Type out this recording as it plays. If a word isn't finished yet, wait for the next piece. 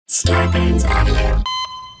Starburns Audio.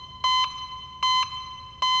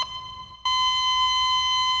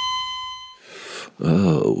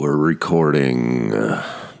 Oh, we're recording.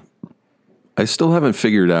 I still haven't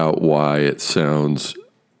figured out why it sounds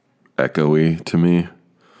echoey to me.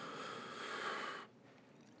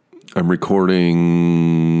 I'm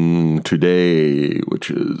recording today,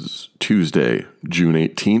 which is Tuesday, June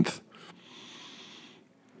 18th.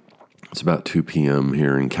 It's about 2 p.m.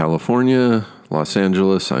 here in California, Los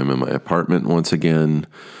Angeles. I'm in my apartment once again,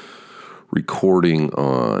 recording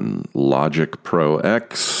on Logic Pro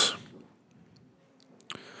X,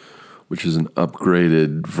 which is an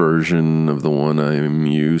upgraded version of the one I'm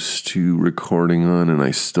used to recording on, and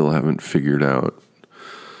I still haven't figured out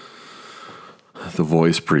the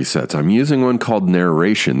voice presets. I'm using one called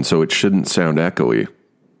Narration, so it shouldn't sound echoey.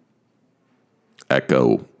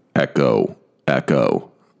 Echo, echo, echo.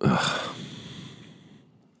 Ugh.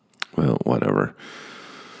 Well, whatever.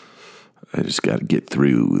 I just got to get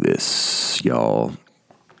through this, y'all.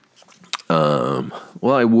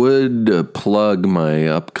 Well, I would plug my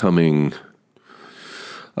upcoming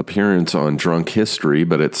appearance on Drunk History,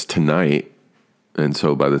 but it's tonight. And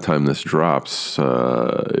so by the time this drops,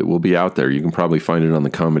 it will be out there. You can probably find it on the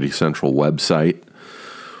Comedy Central website.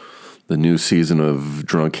 The new season of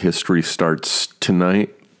Drunk History starts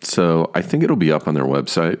tonight. So I think it'll be up on their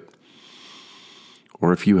website.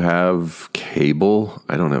 Or if you have cable,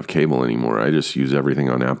 I don't have cable anymore. I just use everything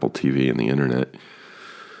on Apple TV and the internet.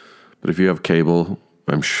 But if you have cable,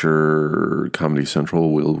 I'm sure Comedy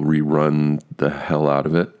Central will rerun the hell out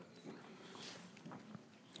of it.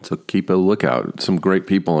 So keep a lookout. Some great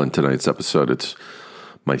people on tonight's episode. It's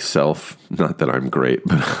myself. Not that I'm great,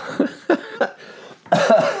 but...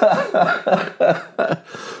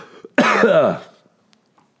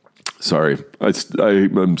 Sorry.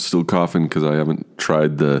 I'm still coughing because I haven't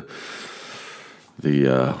tried the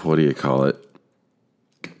what do you call it?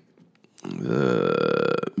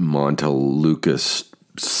 The Montelukis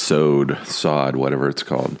sod, whatever it's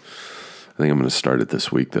called. I think I'm going to start it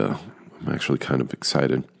this week, though. I'm actually kind of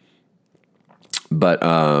excited. But,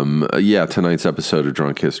 yeah, tonight's episode of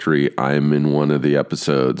Drunk History, I'm in one of the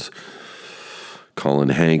episodes. Colin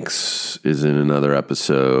Hanks is in another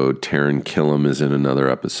episode. Taran Killam is in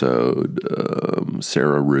another episode.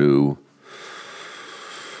 Sarah Rue.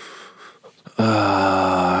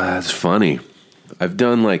 That's funny. I've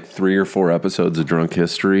done like 3 or 4 episodes of Drunk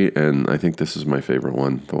History, and I think this is my favorite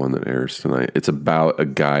one, the one that airs tonight. It's about a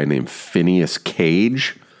guy named Phineas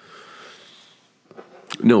Cage.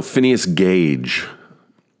 No, Phineas Gage.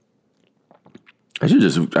 I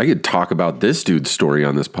could talk about this dude's story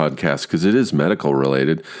on this podcast because it is medical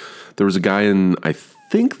related. There was a guy in, I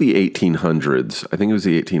think the 1800s. I think it was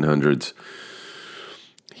the 1800s.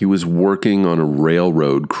 He was working on a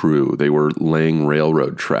railroad crew. They were laying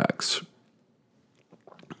railroad tracks.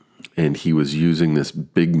 And he was using this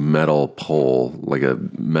big metal pole, like a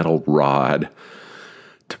metal rod,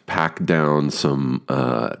 to pack down some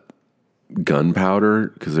gunpowder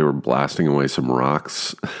because they were blasting away some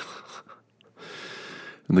rocks.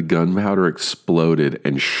 And the gunpowder exploded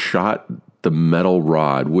and shot the metal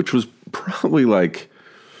rod, which was probably like,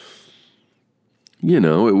 it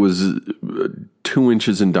was 2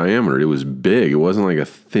 inches in diameter. It was big. It wasn't like a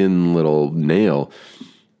thin little nail.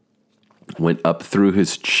 Went up through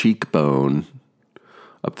his cheekbone,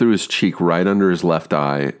 up through his cheek, right under his left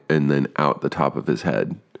eye, and then out the top of his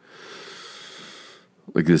head.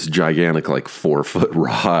 Like this gigantic, 4-foot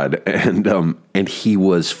rod. And he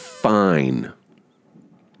was fine.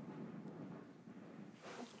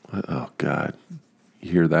 Oh, God.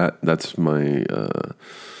 You hear that? That's my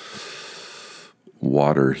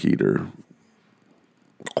water heater.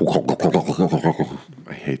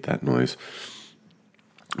 I hate that noise.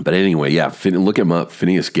 But anyway, yeah, look him up,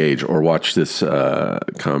 Phineas Gage, or watch this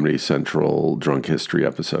Comedy Central Drunk History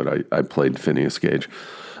episode. I played Phineas Gage.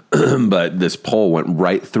 But this pole went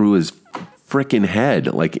right through his freaking head,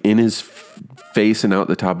 like in his face and out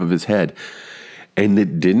the top of his head. And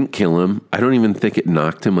it didn't kill him. I don't even think it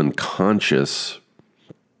knocked him unconscious.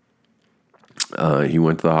 He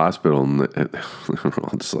went to the hospital and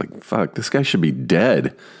I'm just like, fuck, this guy should be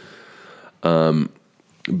dead.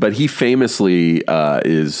 But he famously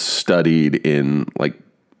is studied in,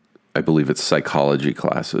 I believe it's psychology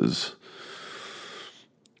classes.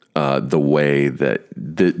 The way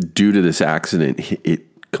that due to this accident, it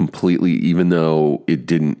completely, even though it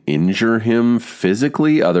didn't injure him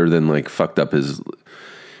physically, other than fucked up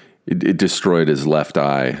it destroyed his left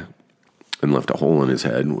eye and left a hole in his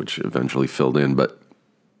head, which eventually filled in. But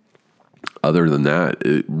other than that,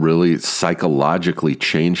 it really psychologically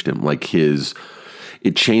changed him.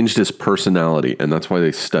 it changed his personality, and that's why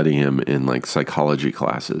they study him in like psychology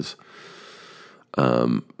classes.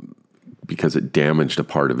 Because it damaged a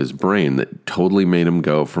part of his brain that totally made him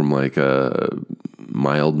go from like a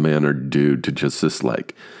mild-mannered dude to just this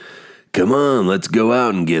like, come on, let's go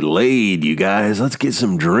out and get laid, you guys. Let's get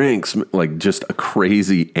some drinks. Like just a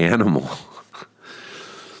crazy animal.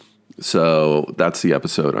 So that's the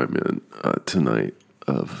episode I'm in tonight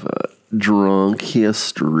of Drunk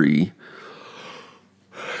History.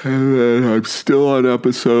 And then I'm still on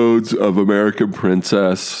episodes of American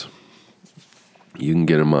Princess. You can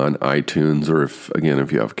get them on iTunes, or if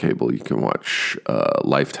you have cable, you can watch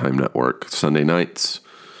Lifetime Network Sunday nights.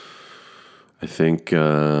 I think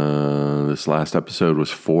this last episode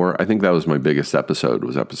was 4. I think that was my biggest episode,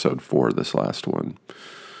 was episode 4, this last one. It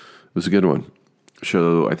was a good one.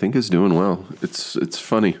 Show, I think, is doing well. It's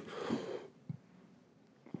funny.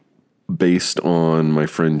 Based on my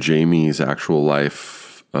friend Jamie's actual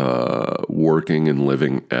life working and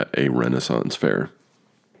living at a Renaissance fair.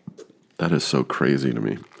 That is so crazy to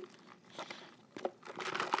me.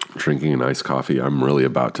 Drinking an iced coffee. I'm really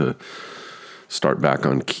about to start back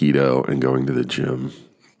on keto and going to the gym.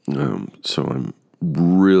 So I'm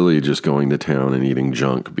really just going to town and eating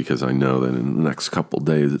junk because I know that in the next couple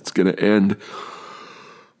days it's going to end.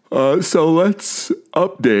 So let's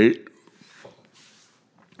update.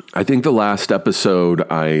 I think the last episode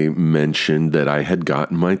I mentioned that I had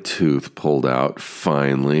gotten my tooth pulled out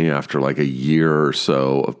finally after like a year or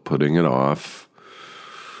so of putting it off.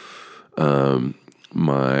 I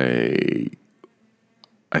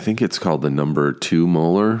think it's called the number 2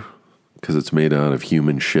 molar because it's made out of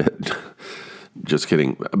human shit. Just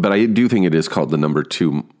kidding. But I do think it is called the number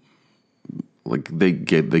 2. Like they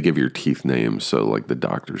give your teeth names, so like the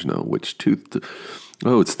doctors know which tooth.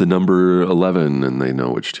 It's the number 11, and they know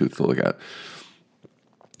which tooth to look at.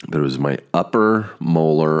 There was my upper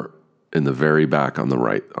molar in the very back on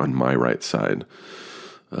my right side.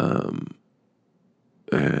 And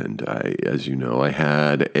as you know, I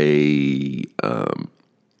had a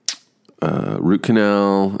root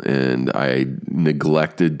canal, and I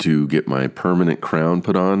neglected to get my permanent crown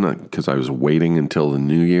put on because I was waiting until the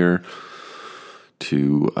new year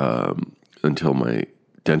until my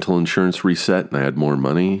dental insurance reset and I had more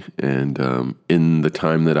money. And in the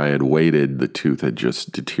time that I had waited, the tooth had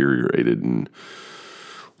just deteriorated and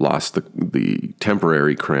lost the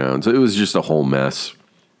temporary crown. So it was just a whole mess.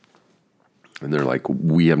 And they're like,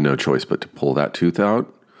 we have no choice but to pull that tooth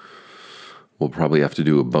out. We'll probably have to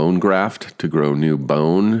do a bone graft to grow new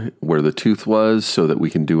bone where the tooth was so that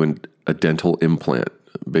we can do a dental implant,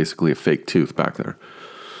 basically a fake tooth back there.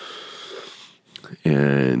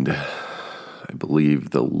 And I believe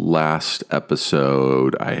the last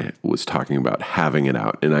episode I was talking about having it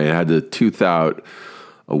out. And I had the tooth out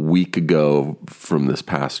a week ago from this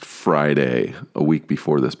past Friday, a week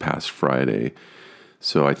before this past Friday.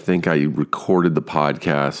 So I think I recorded the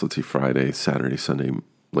podcast, let's see, Friday, Saturday, Sunday,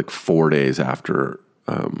 like 4 days after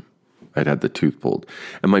I'd had the tooth pulled.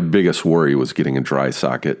 And my biggest worry was getting a dry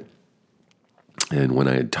socket. And when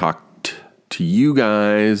I had talked to you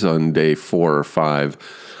guys on day 4 or 5,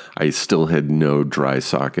 I still had no dry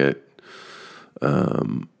socket.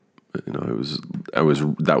 That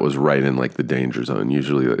was right in like the danger zone.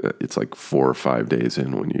 Usually it's like 4 or 5 days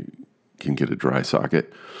in when you can get a dry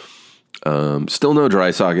socket. Still no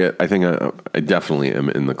dry socket. I think I definitely am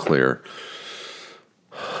in the clear.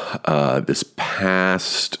 This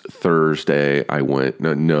past Thursday I went,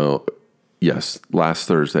 last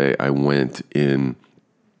Thursday I went in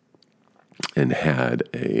and had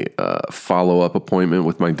a follow-up appointment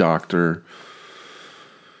with my doctor.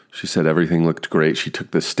 She said everything looked great. She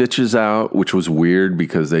took the stitches out, which was weird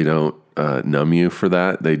because they don't numb you for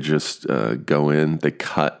that. They just go in, they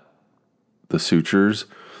cut the sutures,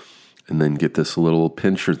 and then get this little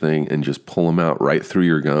pincher thing and just pull them out right through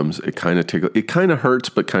your gums. It kind of hurts,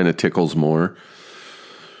 but kind of tickles more.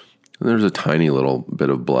 And there's a tiny little bit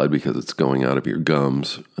of blood because it's going out of your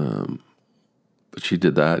gums. But she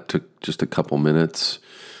did that. It took just a couple minutes.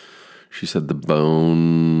 She said the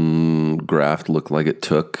bone graft looked like it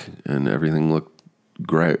took, and everything looked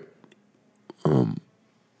great.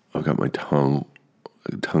 I've got my tongue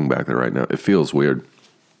back there right now. It feels weird.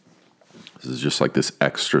 This is just like this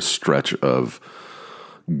extra stretch of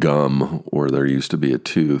gum where there used to be a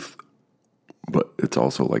tooth, but it's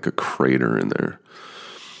also like a crater in there.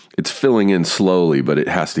 It's filling in slowly, but it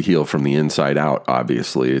has to heal from the inside out,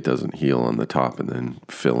 obviously. It doesn't heal on the top and then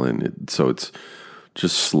fill in. So it's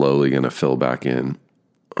just slowly going to fill back in.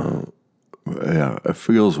 It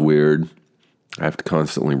feels weird. I have to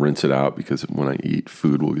constantly rinse it out because when I eat,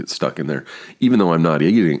 food will get stuck in there, even though I'm not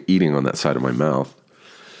eating on that side of my mouth.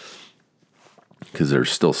 because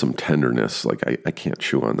there's still some tenderness. Like I can't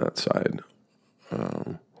chew on that side.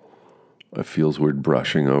 It feels weird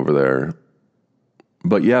brushing over there.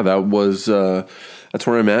 But yeah, that's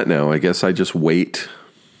where I'm at now. I guess I just wait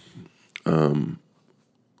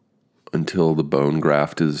until the bone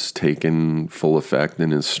graft is taken full effect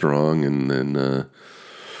and is strong, and then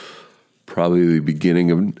probably the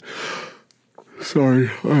beginning of... Sorry,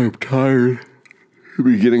 I'm tired. The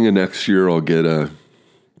beginning of next year, I'll get a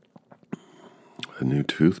new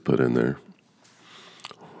tooth put in there.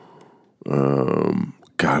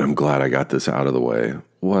 God, I'm glad I got this out of the way.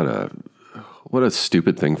 What a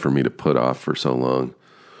stupid thing for me to put off for so long.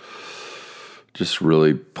 Just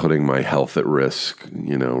really putting my health at risk,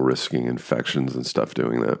 risking infections and stuff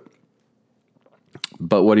doing that.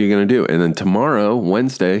 But what are you going to do? And then tomorrow,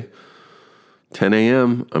 Wednesday, 10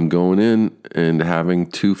 a.m., I'm going in and having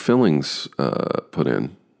 2 fillings put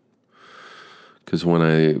in. Because when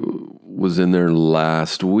I was in there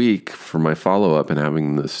last week for my follow-up and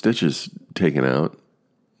having the stitches taken out,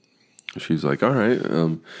 she's like, all right,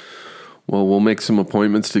 well, we'll make some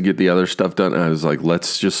appointments to get the other stuff done. And I was like,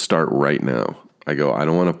 let's just start right now. I go, I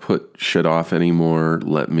don't want to put shit off anymore.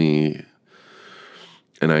 And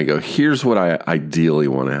I go, here's what I ideally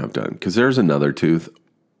want to have done. Because there's another tooth.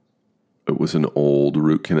 It was an old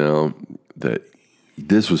root canal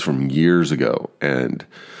this was from years ago. And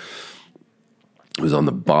it was on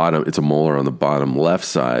the bottom. It's a molar on the bottom left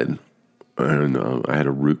side. And I had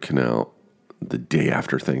a root canal the day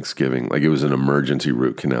after Thanksgiving. Like, it was an emergency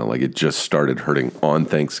root canal. Like, it just started hurting on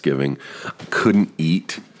Thanksgiving. I couldn't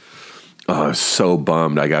eat. I was so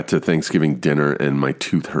bummed. I got to Thanksgiving dinner and my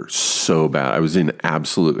tooth hurt so bad. I was in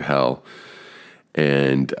absolute hell.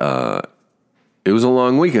 And it was a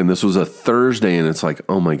long weekend. This was a Thursday, and it's like,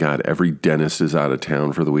 oh my God, every dentist is out of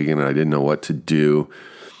town for the weekend, and I didn't know what to do.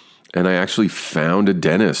 And I actually found a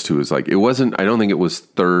dentist who was like, I don't think it was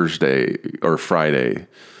Thursday or Friday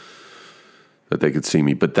that they could see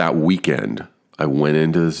me, but that weekend I went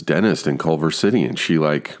into this dentist in Culver City, and she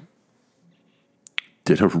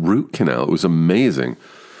did a root canal. It was amazing.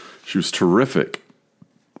 She was terrific.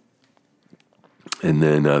 And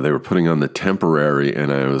then they were putting on the temporary,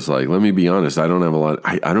 and I was like, let me be honest, I don't have a lot.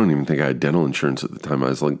 I don't even think I had dental insurance at the time. I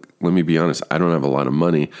was like, let me be honest, I don't have a lot of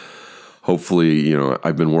money. Hopefully,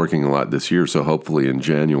 I've been working a lot this year, so hopefully in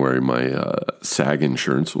January my SAG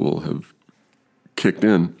insurance will have kicked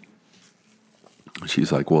in.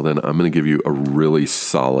 She's like, well, then I'm going to give you a really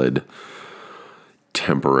solid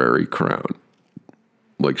temporary crown.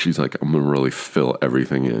 Like, she's like, I'm going to really fill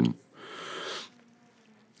everything in.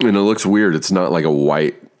 And it looks weird. It's not like a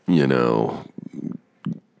white,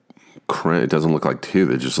 crown. It doesn't look like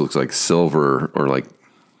tooth. It just looks like silver, or like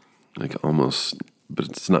almost, but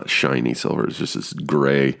it's not shiny silver. It's just this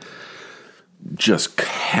gray, just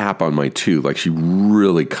cap on my tooth. Like, she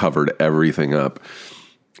really covered everything up.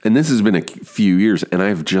 And this has been a few years, and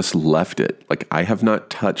I've just left it. Like, I have not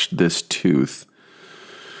touched this tooth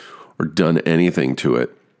or done anything to it.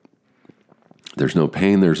 There's no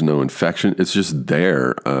pain. There's no infection. It's just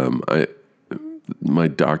there. My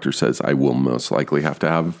doctor says I will most likely have to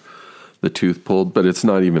have the tooth pulled, but it's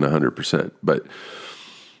not even 100%. But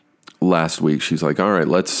last week, she's like, all right,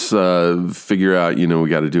 let's figure out, we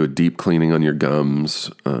got to do a deep cleaning on your gums.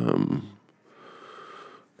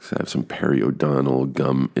 I have some periodontal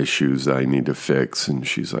gum issues that I need to fix. And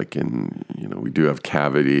she's like, we do have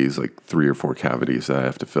cavities, like 3 or 4 cavities that I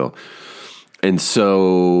have to fill. And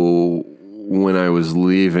so when I was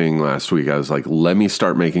leaving last week, I was like, let me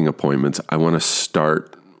start making appointments. I want to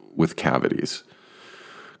start with cavities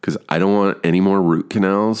because I don't want any more root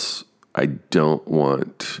canals. I don't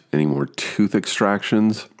want any more tooth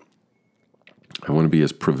extractions. I want to be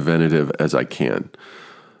as preventative as I can.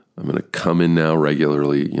 I'm going to come in now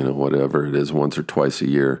regularly, whatever it is, once or twice a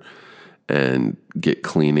year, and get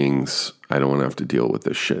cleanings. I don't want to have to deal with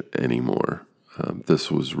this shit anymore.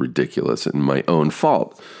 This was ridiculous and my own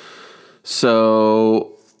fault.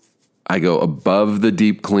 So I go above the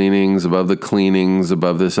deep cleanings, above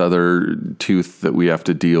this other tooth that we have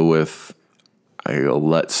to deal with. I go,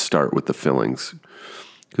 let's start with the fillings.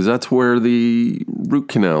 Because that's where the root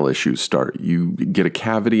canal issues start. You get a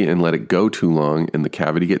cavity and let it go too long, and the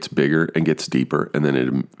cavity gets bigger and gets deeper, and then it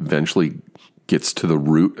eventually gets to the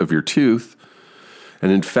root of your tooth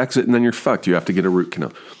and infects it, and then you're fucked. You have to get a root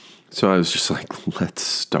canal. So I was just like, let's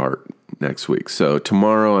start next week. So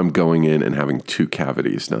tomorrow I'm going in and having 2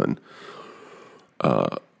 cavities done.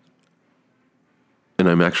 And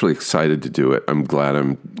I'm actually excited to do it. I'm glad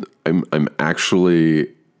I'm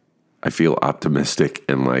actually... I feel optimistic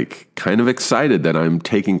and kind of excited that I'm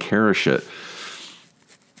taking care of shit.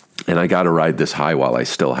 And I got to ride this high while I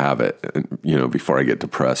still have it, before I get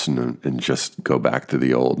depressed and just go back to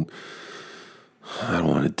the old. I don't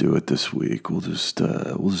want to do it this week. We'll just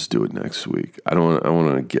do it next week. I don't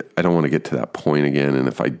want to get to that point again. And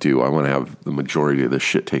if I do, I want to have the majority of this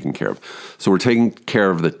shit taken care of. So we're taking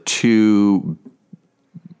care of the 2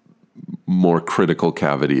 more critical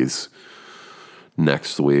cavities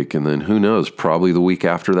next week. And then who knows, probably the week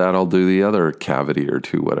after that, I'll do the other cavity or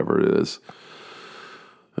 2, whatever it is.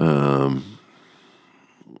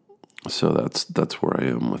 So that's where I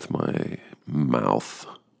am with my mouth.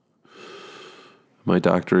 My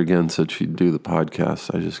doctor again said she'd do the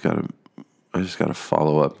podcast. I just gotta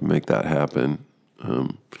follow up and make that happen.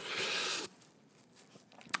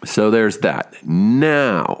 So there's that.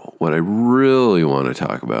 Now, what I really want to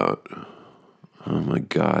talk about, oh my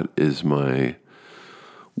God, is my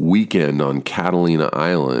weekend on Catalina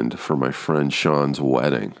Island for my friend Sean's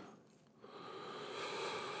wedding.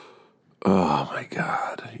 Oh my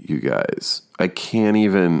God, you guys. I don't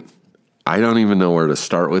even know where to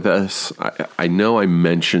start with this. I know I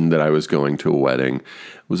mentioned that I was going to a wedding. I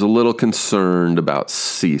was a little concerned about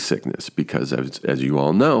seasickness because, as you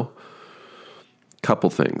all know, a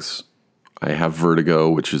couple things. I have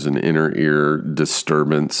vertigo, which is an inner ear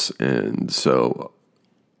disturbance, and so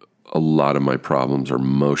a lot of my problems are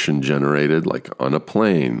motion generated, like on a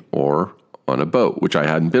plane or on a boat, which I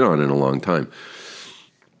hadn't been on in a long time.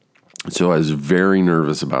 So I was very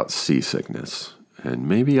nervous about seasickness. And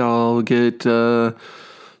maybe I'll get some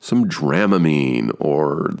Dramamine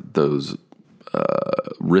or those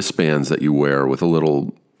wristbands that you wear with a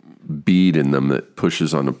little bead in them that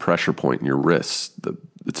pushes on a pressure point in your wrist.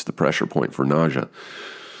 It's the pressure point for nausea.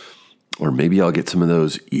 Or maybe I'll get some of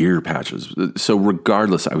those ear patches. So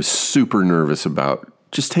regardless, I was super nervous about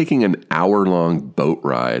just taking an hour-long boat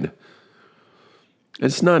ride.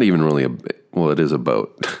 It's not even really it is a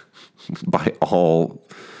boat. By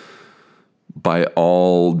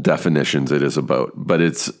all definitions, it is a boat, but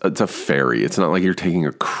it's a ferry. It's not like you're taking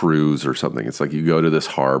a cruise or something. It's like you go to this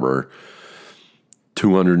harbor,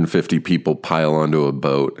 250 people pile onto a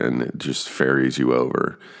boat, and it just ferries you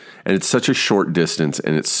over. And it's such a short distance,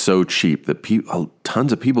 and it's so cheap that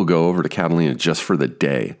tons of people go over to Catalina just for the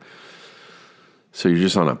day. So you're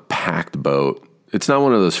just on a packed boat. It's not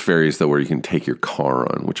one of those ferries, though, where you can take your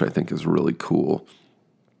car on, which I think is really cool.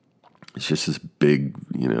 It's just this big,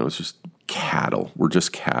 it's just cattle. We're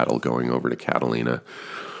just cattle going over to Catalina.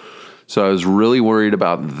 So I was really worried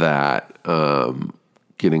about that,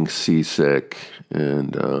 getting seasick,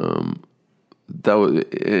 and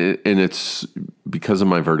it's because of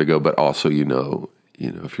my vertigo, but also,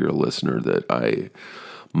 if you're a listener, that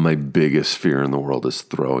my biggest fear in the world is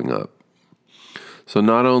throwing up. So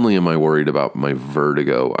not only am I worried about my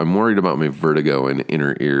vertigo, I'm worried about my vertigo and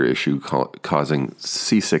inner ear issue causing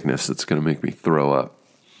seasickness that's going to make me throw up.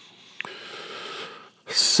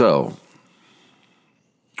 So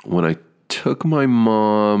when I took my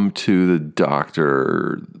mom to the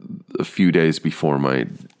doctor a few days before my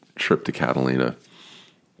trip to Catalina,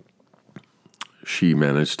 she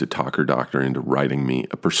managed to talk her doctor into writing me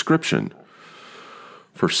a prescription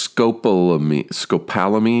for scopolamine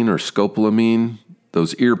or scopolamine.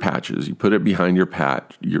 Those ear patches, you put it behind your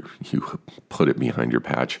patch. You put it behind your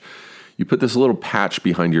patch. You put this little patch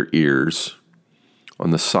behind your ears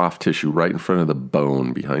on the soft tissue right in front of the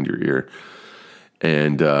bone behind your ear.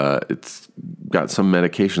 And it's got some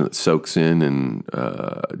medication that soaks in and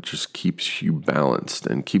just keeps you balanced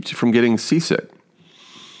and keeps you from getting seasick.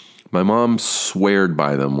 My mom sweared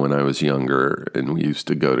by them when I was younger, and we used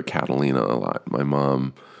to go to Catalina a lot. My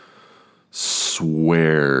mom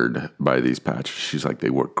sweared by these patches. She's like, they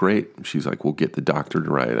work great. She's like, we'll get the doctor to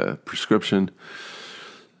write a prescription.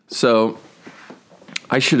 So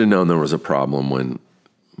I should have known there was a problem when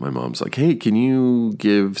my mom's like, hey, can you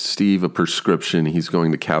give Steve a prescription? He's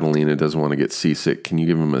going to Catalina, doesn't want to get seasick. Can you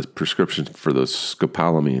give him a prescription for those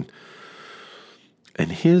scopolamine?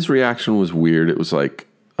 And his reaction was weird. It was like,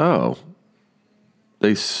 oh,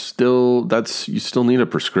 you still need a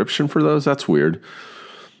prescription for those? That's weird.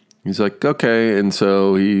 He's like, okay. And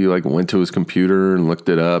so he went to his computer and looked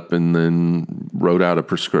it up and then wrote out a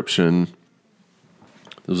prescription.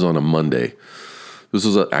 This was on a Monday. This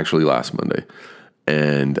was actually last Monday.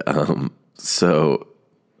 And so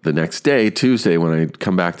the next day, Tuesday, when I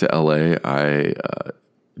come back to LA, I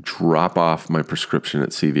drop off my prescription at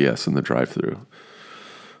CVS in the drive-thru.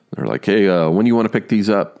 They're like, hey, when do you want to pick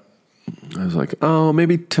these up? I was like, oh,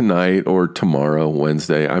 maybe tonight or tomorrow,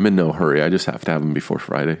 Wednesday. I'm in no hurry. I just have to have them before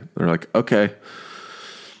Friday. They're like, okay.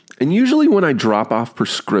 And usually when I drop off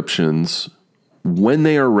prescriptions, when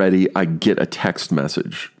they are ready, I get a text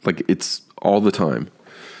message. Like, it's all the time.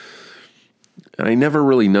 And I never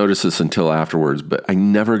really noticed this until afterwards, but I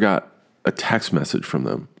never got a text message from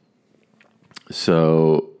them.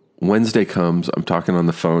 So Wednesday comes, I'm talking on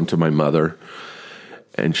the phone to my mother,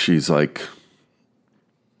 and she's like,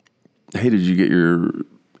 hey, did you get your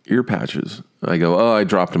ear patches? I go, oh, I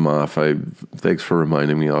dropped them off. Thanks for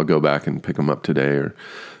reminding me. I'll go back and pick them up today, or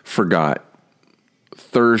forgot.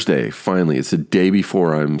 Thursday, finally, it's the day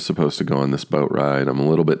before I'm supposed to go on this boat ride. I'm a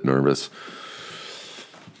little bit nervous.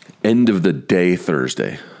 End of the day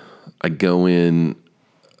Thursday, I go in,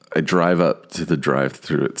 I drive up to the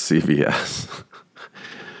drive-thru at CVS.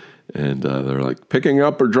 And they're like, picking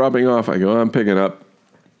up or dropping off? I go, I'm picking up.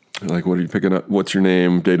 They're like, what are you picking up? What's your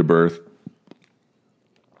name, date of birth?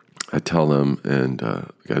 I tell them, and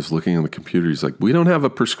the guy's looking on the computer. He's like, we don't have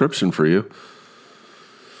a prescription for you.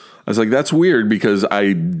 I was like, that's weird because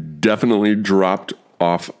I definitely dropped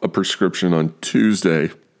off a prescription on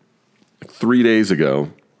Tuesday, 3 days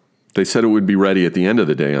ago. They said it would be ready at the end of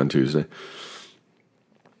the day on Tuesday.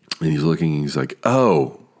 And he's looking, and he's like,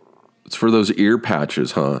 oh, it's for those ear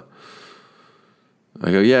patches, huh?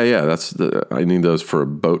 I go, yeah, I need those for a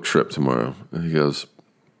boat trip tomorrow. And he goes,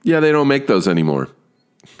 yeah, they don't make those anymore.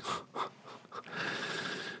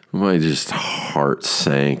 My just heart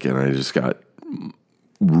sank, and I just got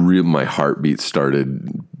my heartbeat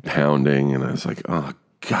started pounding, and I was like, oh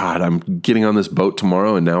God, I'm getting on this boat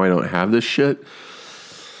tomorrow, and now I don't have this shit.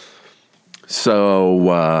 So,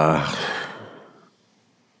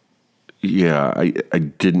 yeah, I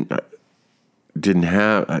didn't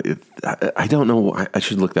have, I don't know, I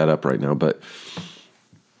should look that up right now, but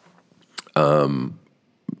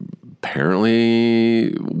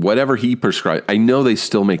apparently whatever he prescribed, I know they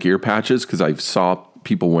still make ear patches because I saw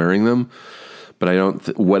people wearing them, but I don't,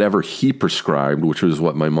 whatever he prescribed, which was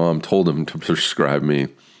what my mom told him to prescribe me,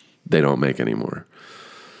 they don't make anymore.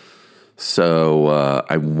 So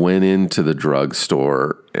I went into the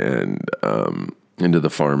drugstore and into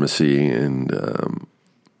the pharmacy, and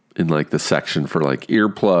in like the section for like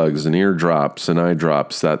earplugs and ear drops and eye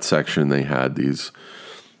drops, that section, they had these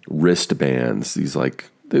wristbands, these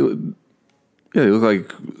like, they look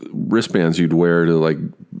like wristbands you'd wear to like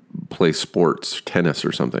play sports, tennis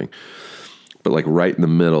or something. But like right in the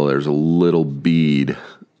middle, there's a little bead.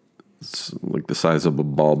 It's like the size of a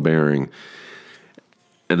ball bearing.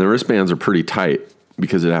 And the wristbands are pretty tight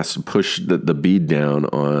because it has to push the bead down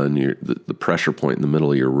on the pressure point in the middle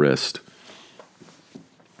of your wrist.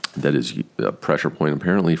 That is a pressure point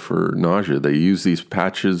apparently for nausea. They use these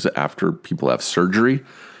patches after people have surgery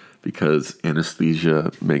because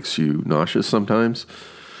anesthesia makes you nauseous sometimes.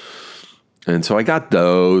 And so I got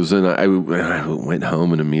those, and I went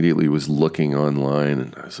home and immediately was looking online,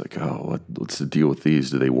 and I was like, oh, what's the deal with these?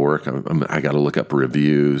 Do they work? I got to look up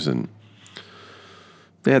reviews, and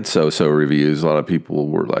they had so-so reviews. A lot of people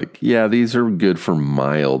were like, yeah, these are good for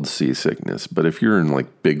mild seasickness, but if you're in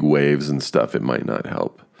like big waves and stuff, it might not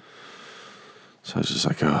help. So I was just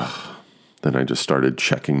like, oh. Then I just started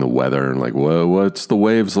checking the weather and like, whoa, what's the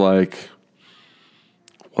waves like?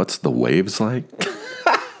 What's the waves like?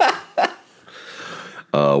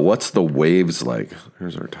 What's the waves like?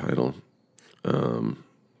 Here's our title. I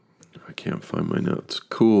can't find my notes.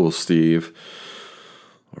 Cool, Steve.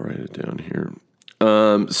 I'll write it down here.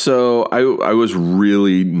 So I was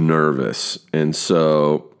really nervous, and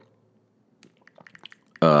so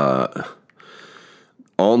all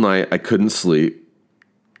night I couldn't sleep.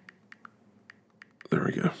 There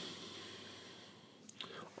we go.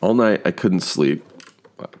 All night I couldn't sleep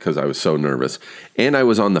because I was so nervous. And I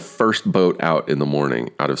was on the first boat out in the morning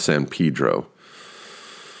out of San Pedro,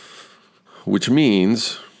 which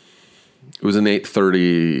means it was an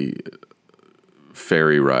 8:30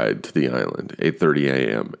 ferry ride to the island, 8:30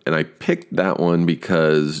 a.m. And I picked that one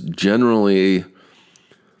because generally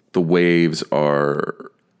the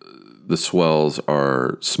swells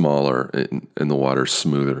are smaller and the water's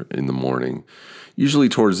smoother in the morning. Usually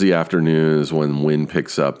towards the afternoon is when wind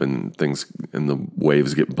picks up and the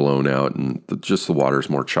waves get blown out and the water's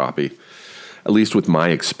more choppy, at least with my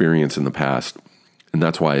experience in the past. And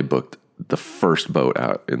that's why I booked the first boat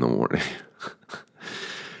out in the morning.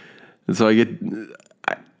 And so in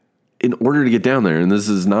order to get down there, and this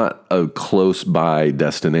is not a close by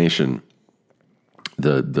destination,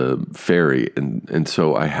 the ferry. And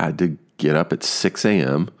so I had to get up at 6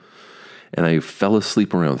 a.m. and I fell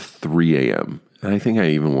asleep around 3 a.m. And I think I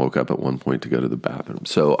even woke up at one point to go to the bathroom.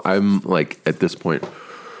 So I'm like, at this point,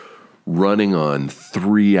 running on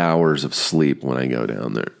 3 hours of sleep when I go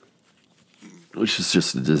down there, which is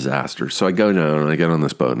just a disaster. So I go down and I get on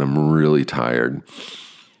this boat and I'm really tired.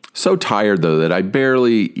 So tired, though, that I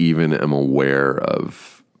barely even am aware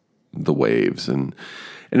of the waves. And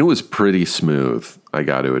And it was pretty smooth, I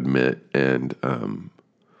got to admit. And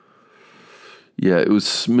yeah, it was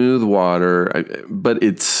smooth water, but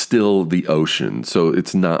it's still the ocean. So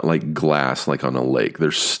it's not like glass like on a lake.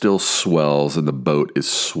 There's still swells and the boat is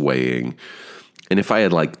swaying. And if I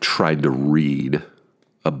had like tried to read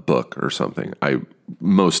a book or something, I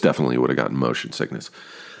most definitely would have gotten motion sickness.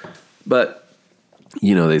 But,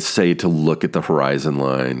 you know, they say to look at the horizon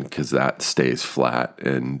line because that stays flat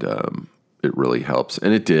and it really helps.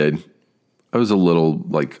 And it did. I was a little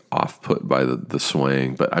like off put by the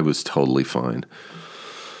swaying, but I was totally fine.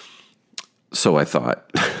 So I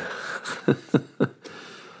thought.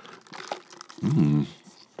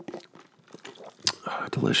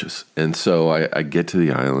 Delicious. And so I get to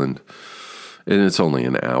the island, and it's only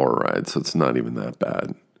an hour ride, so it's not even that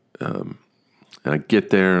bad. And I get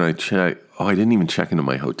there and I check. Oh, I didn't even check into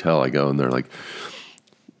my hotel. I go and they're like,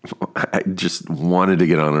 I just wanted to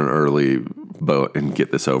get on an early boat and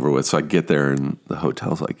get this over with. So I get there and the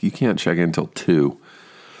hotel's like, you can't check in until 2.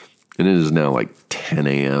 And it is now like 10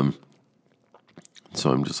 a.m.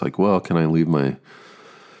 So I'm just like, well, can I leave my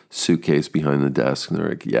suitcase behind the desk? And they're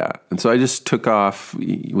like, yeah. And so I just took off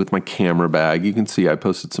with my camera bag. You can see I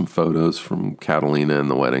posted some photos from Catalina and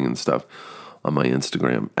the wedding and stuff on my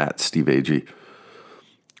Instagram at Steve Agee.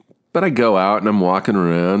 But I go out and I'm walking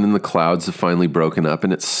around and the clouds have finally broken up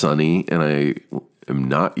and it's sunny and I am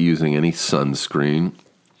not using any sunscreen.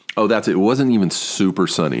 Oh, that's it. It wasn't even super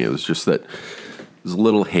sunny. It was just that it was a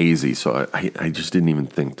little hazy. So I just didn't even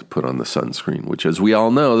think to put on the sunscreen, which, as we all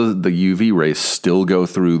know, the UV rays still go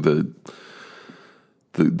through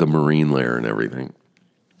the marine layer and everything.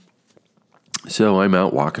 So I'm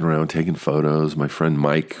out walking around taking photos. My friend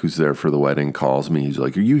Mike, who's there for the wedding, calls me. He's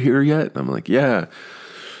like, are you here yet? And I'm like, yeah.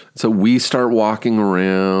 So we start walking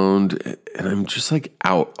around, and I'm just like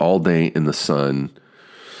out all day in the sun.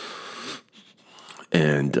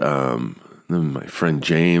 And then my friend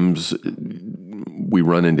James, we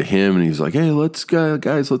run into him, and he's like, hey, let's get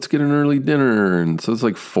an early dinner. And so it's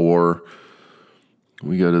like 4.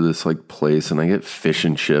 We go to this like place, and I get fish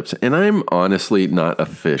and chips. And I'm honestly not a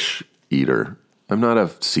fish eater. I'm not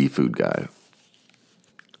a seafood guy.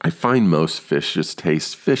 I find most fish just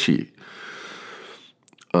taste fishy.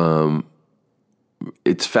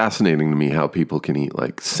 It's fascinating to me how people can eat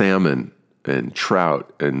like salmon and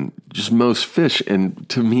trout and just most fish. And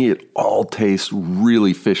to me, it all tastes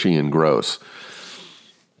really fishy and gross.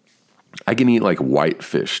 I can eat like white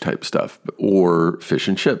fish type stuff or fish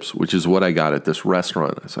and chips, which is what I got at this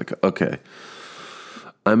restaurant. I was like, okay,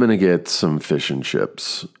 I'm going to get some fish and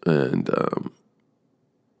chips. And,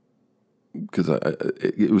 because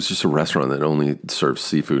it was just a restaurant that only serves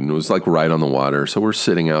seafood, and it was like right on the water. So we're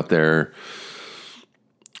sitting out there,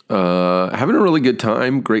 having a really good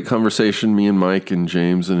time. Great conversation, me and Mike and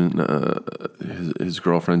James and his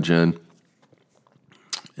girlfriend Jen.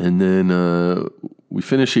 And then we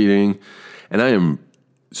finish eating, and I am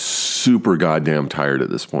super goddamn tired at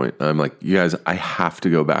this point. I'm like, you guys, I have to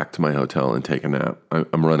go back to my hotel and take a nap.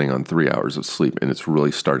 I'm running on 3 hours of sleep, and it's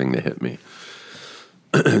really starting to hit me.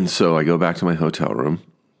 And so I go back to my hotel room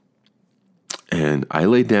and I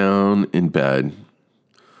lay down in bed.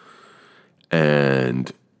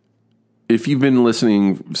 And if you've been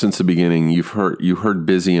listening since the beginning, you heard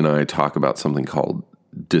Busy and I talk about something called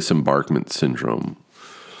disembarkment syndrome.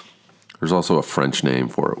 There's also a French name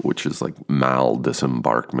for it, which is like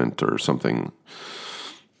mal-disembarkment or something,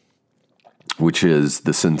 which is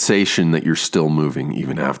the sensation that you're still moving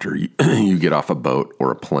even after you get off a boat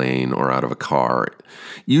or a plane or out of a car.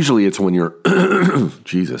 Usually it's when you're,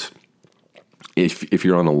 Jesus, if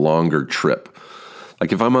you're on a longer trip.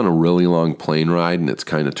 Like if I'm on a really long plane ride and it's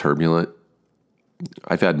kind of turbulent,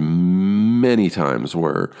 I've had many times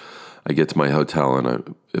where I get to my hotel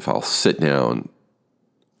and if I'll sit down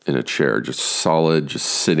in a chair, just solid, just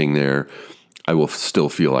sitting there, I will still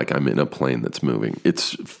feel like I'm in a plane that's moving.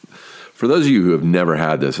 It's, for those of you who have never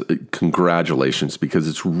had this, congratulations, because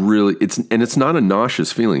it's not a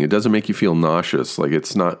nauseous feeling. It doesn't make you feel nauseous. Like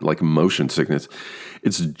it's not like motion sickness.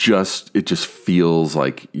 It just feels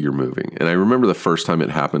like you're moving. And I remember the first time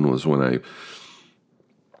it happened was when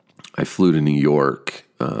I flew to New York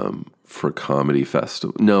for a comedy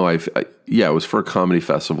festival. No, it was for a comedy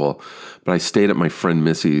festival, but I stayed at my friend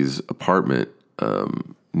Missy's apartment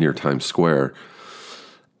near Times Square.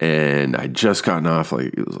 And I just gotten off,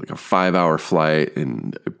 like it was like a 5-hour flight,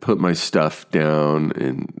 and I put my stuff down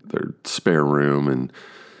in their spare room, and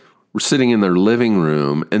we're sitting in their living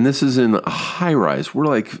room, and this is in a high rise. We're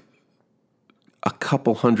like a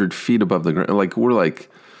couple 100 feet above the ground. Like we're like,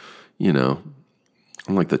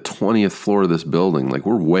 on like the 20th floor of this building. Like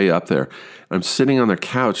we're way up there. I'm sitting on their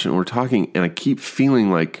couch and we're talking, and I keep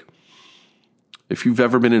feeling like, if you've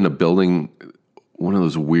ever been in a building, one of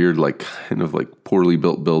those weird, like kind of like poorly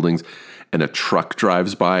built buildings, and a truck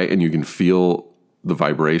drives by and you can feel the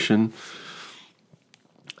vibration.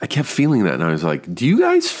 I kept feeling that, and I was like, do you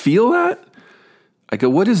guys feel that? I go,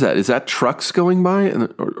 what is that? Is that trucks going by,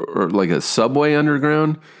 or like a subway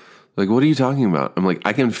underground? Like, what are you talking about? I'm like,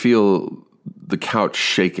 I can feel the couch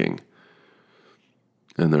shaking.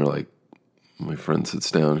 And they're like, my friend sits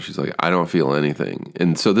down. She's like, I don't feel anything.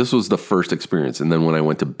 And so this was the first experience. And then when I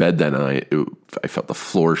went to bed that night, I felt the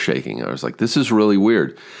floor shaking. I was like, this is really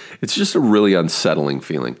weird. It's just a really unsettling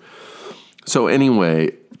feeling. So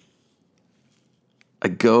anyway, I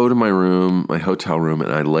go to my room, my hotel room,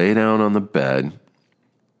 and I lay down on the bed.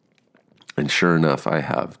 And sure enough, I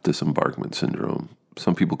have disembarkment syndrome.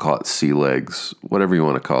 Some people call it sea legs, whatever you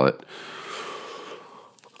want to call it.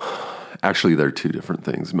 Actually, they're two different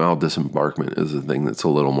things. Maldisembarkment is a thing that's a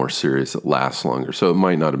little more serious. It lasts longer. So it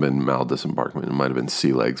might not have been maldisembarkment. It might have been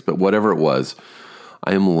sea legs. But whatever it was,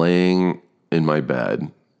 I am laying in my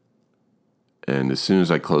bed. And as soon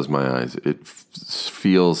as I close my eyes, it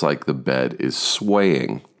feels like the bed is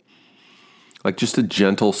swaying. Like just a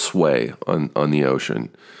gentle sway on the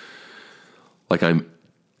ocean. Like I'm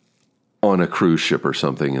on a cruise ship or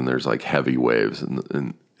something, and there's like heavy waves.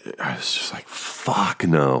 And I was just like, fuck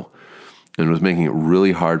no. And it was making it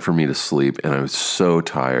really hard for me to sleep, and I was so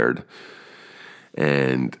tired.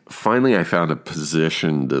 And finally I found a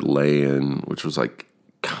position to lay in, which was like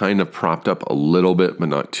kind of propped up a little bit, but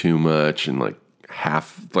not too much, and like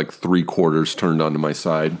half, like 3/4 turned onto my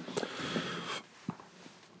side.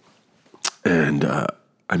 And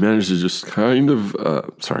I managed to just kind of,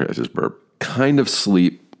 sorry, I just burped, kind of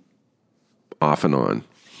sleep off and on.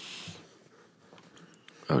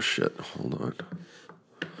 Oh shit, hold on.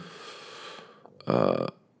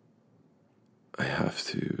 I have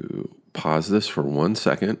to pause this for 1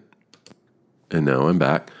 second. And now I'm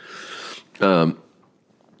back. So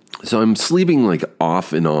I'm sleeping like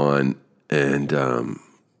off and on, and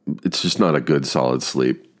it's just not a good solid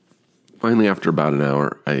sleep. Finally, after about an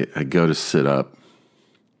hour, I go to sit up,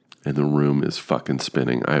 and the room is fucking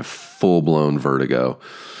spinning. I have full-blown vertigo,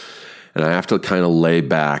 and I have to kind of lay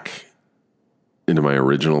back into my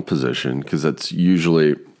original position, because that's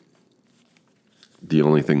usually the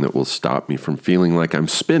only thing that will stop me from feeling like I'm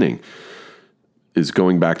spinning, is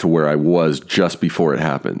going back to where I was just before it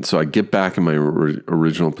happened. So I get back in my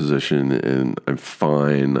original position, and I'm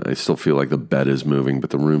fine. I still feel like the bed is moving,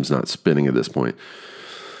 but the room's not spinning at this point.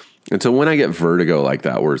 And so when I get vertigo like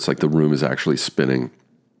that, where it's like the room is actually spinning,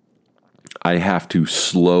 I have to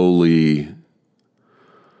slowly,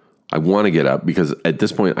 I want to get up, because at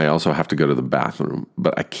this point I also have to go to the bathroom,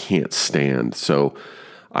 but I can't stand. So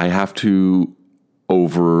I have to,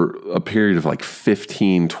 over a period of like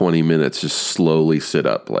 15, 20 minutes, just slowly sit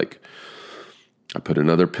up. Like I put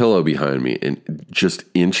another pillow behind me and just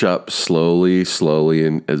inch up slowly,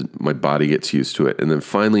 and as my body gets used to it. And then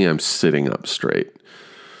finally I'm sitting up straight.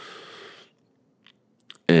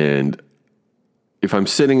 And if I'm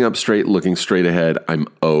sitting up straight, looking straight ahead, I'm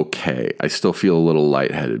okay. I still feel a little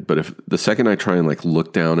lightheaded. But if the second I try and like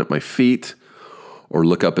look down at my feet or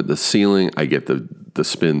look up at the ceiling, I get the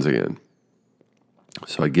spins again.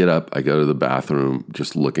 So I get up, I go to the bathroom,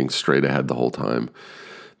 just looking straight ahead the whole time.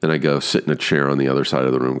 Then I go sit in a chair on the other side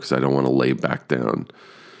of the room because I don't want to lay back down.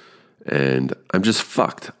 And I'm just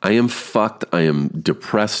fucked. I am fucked. I am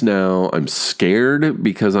depressed now. I'm scared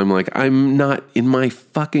because I'm like, I'm not in my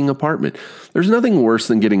fucking apartment. There's nothing worse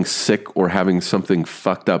than getting sick or having something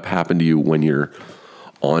fucked up happen to you when you're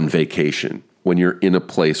on vacation, when you're in a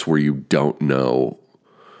place where you don't know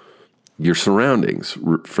your surroundings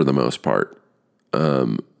for the most part.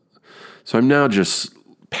 So I'm now just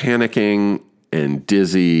panicking and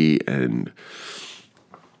dizzy, and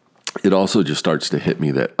it also just starts to hit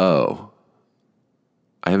me that, oh,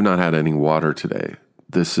 I have not had any water today.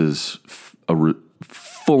 This is a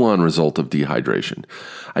full-on result of dehydration.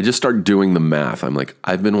 I just start doing the math. I'm like,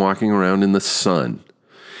 I've been walking around in the sun.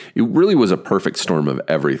 It really was a perfect storm of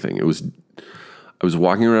everything. I was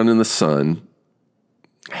walking around in the sun,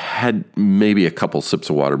 had maybe a couple sips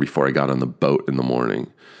of water before I got on the boat in the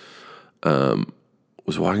morning.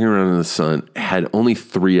 Was walking around in the sun, had only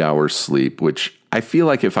 3 hours sleep, which I feel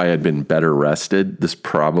like if I had been better rested, this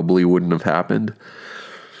probably wouldn't have happened.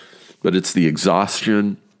 But it's the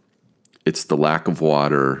exhaustion, it's the lack of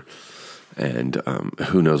water, and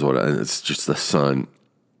who knows what, and it's just the sun.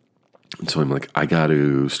 And so I'm like, I got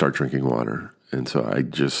to start drinking water. And so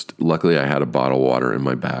luckily I had a bottle of water in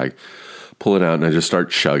my bag, pull it out, and I just start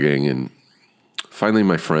chugging, and finally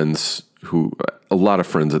my friends a lot of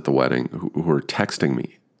friends at the wedding who were texting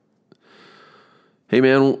me, hey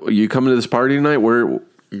man, you coming to this party tonight? Where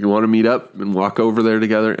you want to meet up and walk over there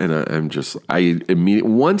together? And I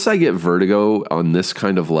immediately, once I get vertigo on this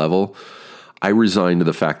kind of level, I resign to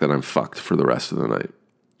the fact that I'm fucked for the rest of the night.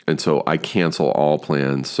 And so I cancel all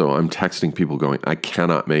plans. So I'm texting people going, I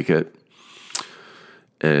cannot make it.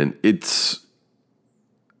 And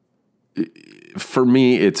for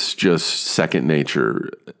me, it's just second nature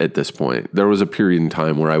at this point. There was a period in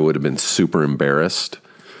time where I would have been super embarrassed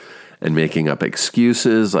and making up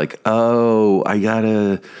excuses like, oh,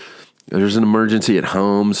 there's an emergency at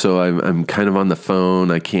home, so I'm kind of on the phone.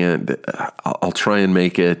 I can't, I'll try and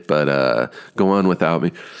make it, but go on without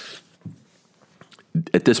me.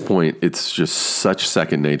 At this point, it's just such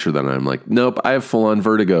second nature that I'm like, nope, I have full on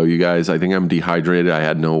vertigo, you guys. I think I'm dehydrated. I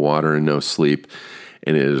had no water and no sleep,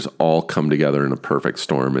 and it has all come together in a perfect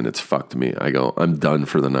storm, and it's fucked me. I go, I'm done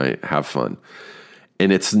for the night. Have fun.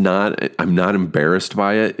 And I'm not embarrassed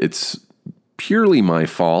by it. It's purely my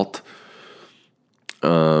fault.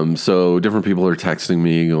 So different people are texting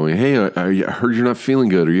me going, hey, I heard you're not feeling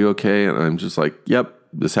good. Are you okay? And I'm just like, yep,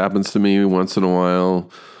 this happens to me once in a while.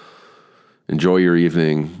 Enjoy your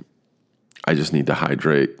evening. I just need to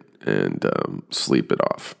hydrate and sleep it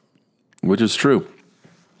off, which is true.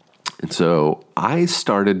 And so I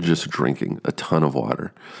started just drinking a ton of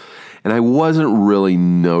water. And I wasn't really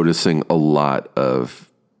noticing a lot of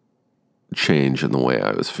change in the way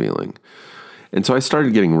I was feeling. And so I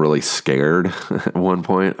started getting really scared at one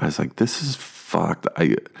point. I was like, this is fucked.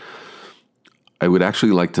 I would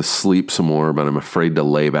actually like to sleep some more, but I'm afraid to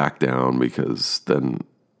lay back down because then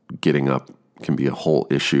getting up can be a whole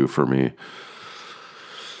issue for me.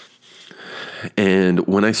 And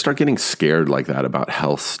when I start getting scared like that about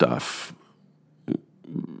health stuff,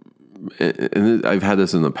 and I've had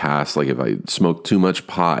this in the past, like if I smoke too much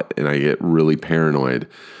pot and I get really paranoid,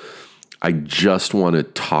 I just want to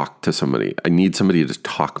talk to somebody. I need somebody to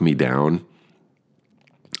talk me down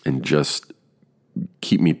and just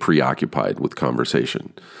keep me preoccupied with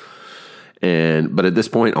conversation. But at this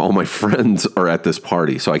point, all my friends are at this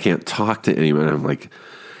party, so I can't talk to anyone. I'm like,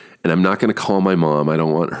 and I'm not going to call my mom. I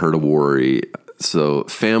don't want her to worry. So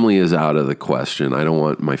family is out of the question. I don't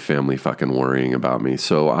want my family fucking worrying about me.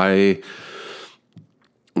 So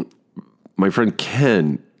my friend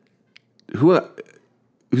Ken,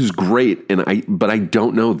 who's great, but I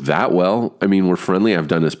don't know that well. I mean, we're friendly. I've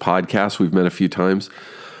done his podcast. We've met a few times.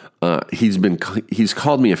 He's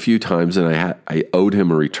called me a few times, and I owed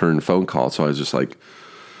him a return phone call. So I was just like,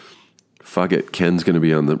 fuck it. Ken's going to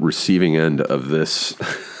be on the receiving end of this,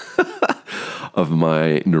 of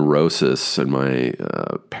my neurosis and my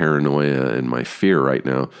paranoia and my fear right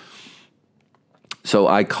now. So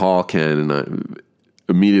I call Ken, and I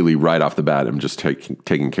immediately right off the bat, I'm just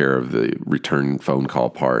taking care of the return phone call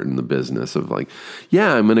part and the business of like,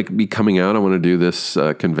 yeah, I'm going to be coming out. I want to do this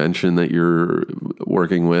convention that you're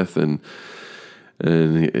working with. And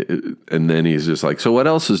then he's just like, so what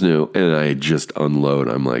else is new? And I just unload.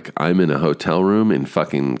 I'm like, I'm in a hotel room in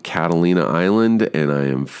fucking Catalina Island, and I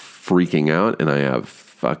am freaking out, and I have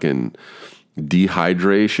fucking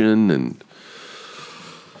dehydration. And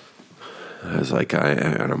I was like,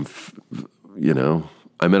 I'm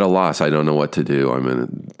at a loss. I don't know what to do. I'm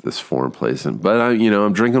in this foreign place, but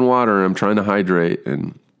I'm drinking water. I'm trying to hydrate.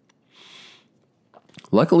 And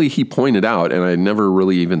luckily he pointed out, and I never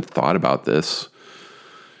really even thought about this,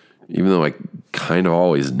 even though I kind of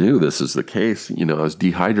always knew this is the case. I was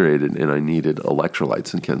dehydrated and I needed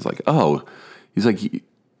electrolytes. And Ken's like, oh, he's like,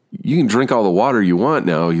 you can drink all the water you want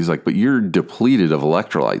now. He's like, but you're depleted of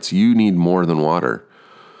electrolytes. You need more than water.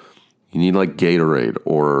 You need like Gatorade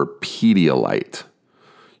or Pedialyte.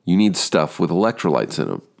 You need stuff with electrolytes in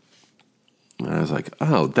them. And I was like,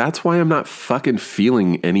 oh, that's why I'm not fucking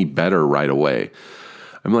feeling any better right away.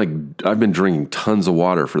 I'm like, I've been drinking tons of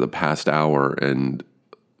water for the past hour and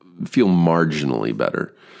feel marginally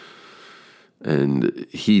better. And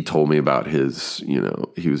he told me about his,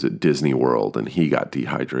 he was at Disney World and he got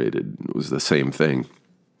dehydrated. It was the same thing.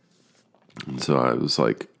 And so I was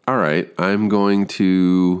like, all right, I'm going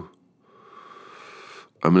to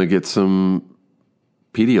get some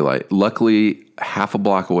Pedialyte. Luckily, half a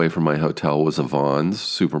block away from my hotel was a Vons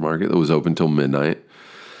supermarket that was open till midnight.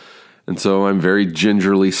 And so I'm very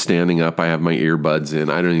gingerly standing up. I have my earbuds in.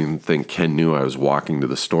 I don't even think Ken knew I was walking to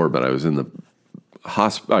the store, but I was in the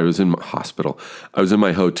I was in my hospital. I was in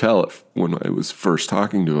my hotel when I was first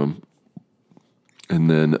talking to him. And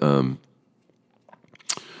then,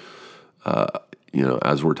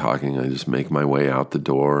 as we're talking, I just make my way out the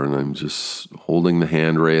door, and I'm just holding the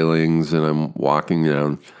hand railings, and I'm walking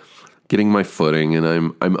down getting my footing,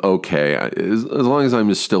 and I'm okay. As long as I'm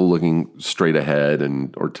just still looking straight ahead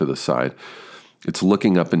or to the side. It's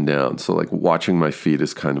looking up and down. So like watching my feet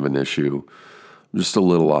is kind of an issue. I'm just a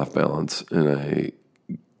little off balance. And I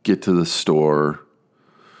get to the store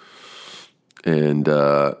and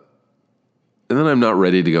then I'm not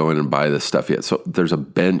ready to go in and buy this stuff yet. So there's a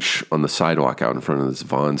bench on the sidewalk out in front of this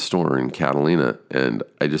Vaughn store in Catalina. And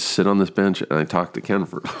I just sit on this bench and I talk to Ken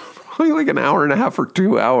for probably like an hour and a half or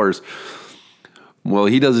 2 hours. Well,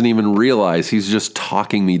 he doesn't even realize he's just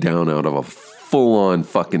talking me down out of a full-on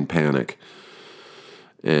fucking panic.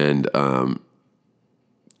 And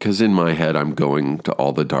because in my head, I'm going to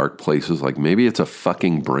all the dark places. Like maybe it's a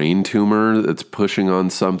fucking brain tumor that's pushing on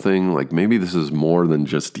something. Like maybe this is more than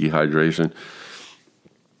just dehydration.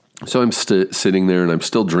 So I'm sitting there and I'm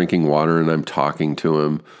still drinking water and I'm talking to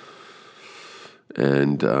him.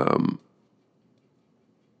 And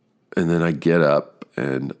then I get up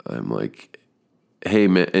and I'm like, hey,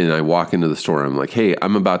 man, and I walk into the store. I'm like, hey,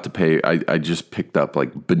 I'm about to pay. I just picked up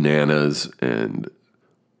like bananas and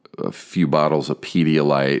a few bottles of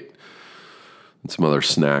Pedialyte and some other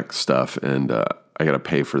snack stuff. And I got to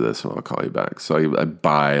pay for this and I'll call you back. So I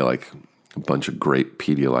buy like a bunch of great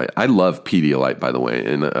Pedialyte. I love Pedialyte, by the way.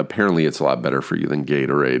 And apparently it's a lot better for you than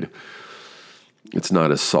Gatorade. It's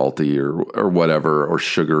not as salty or whatever or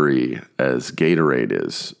sugary as Gatorade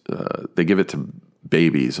is. They give it to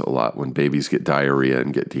babies a lot when babies get diarrhea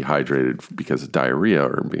and get dehydrated because of diarrhea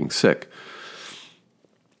or being sick.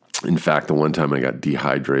 In fact, the one time I got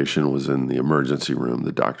dehydration was in the emergency room.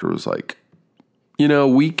 The doctor was like,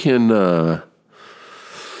 we can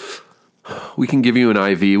give you an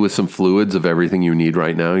IV with some fluids of everything you need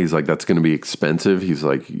right now. He's like, that's going to be expensive. He's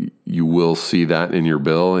like, you will see that in your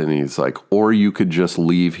bill. And he's like, or you could just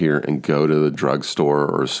leave here and go to the drugstore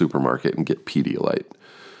or a supermarket and get Pedialyte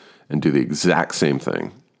and do the exact same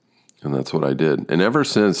thing. And that's what I did. And ever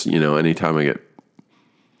since, anytime I get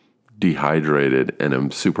dehydrated and I'm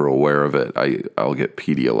super aware of it, I'll get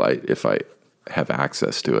Pedialyte if I have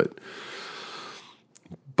access to it.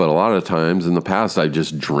 But a lot of times in the past, I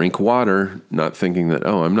just drink water, not thinking that,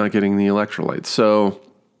 I'm not getting the electrolytes. So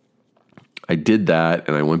I did that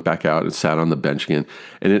and I went back out and sat on the bench again.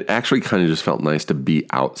 And it actually kind of just felt nice to be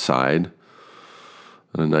outside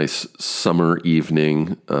on a nice summer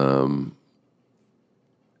evening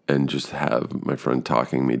and just have my friend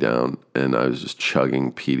talking me down. And I was just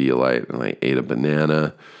chugging Pedialyte and I ate a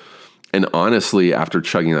banana. And honestly, after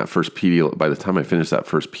chugging that first Pedialyte, by the time I finished that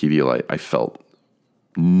first Pedialyte, I felt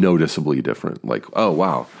noticeably different. Like, oh,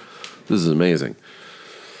 wow, this is amazing.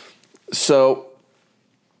 So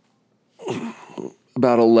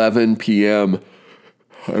about 11 p.m.,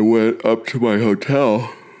 I went up to my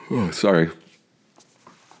hotel. Went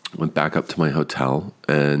back up to my hotel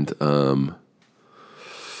and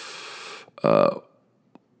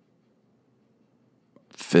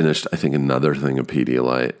finished, I think, another thing of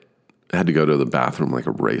Pedialyte. I had to go to the bathroom like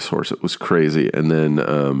a racehorse. It was crazy. And then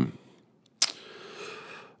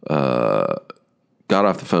got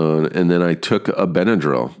off the phone, and then I took a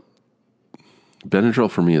Benadryl. Benadryl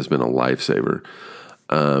for me has been a lifesaver.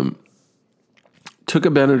 Took a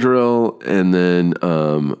Benadryl and then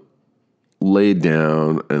laid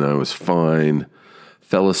down, and I was fine.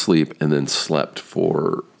 Fell asleep, and then slept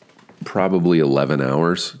for probably 11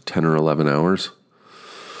 hours, 10 or 11 hours.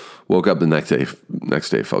 Woke up the next day. Next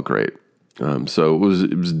day felt great. So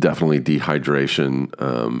it was definitely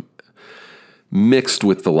dehydration. Mixed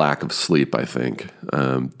with the lack of sleep, I think.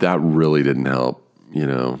 That really didn't help,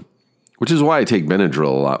 which is why I take Benadryl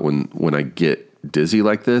a lot when I get dizzy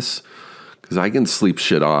like this, because I can sleep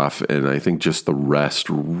shit off, and I think just the rest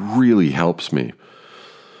really helps me.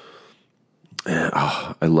 And,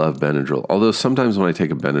 I love Benadryl. Although sometimes when I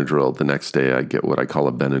take a Benadryl, the next day I get what I call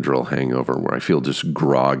a Benadryl hangover, where I feel just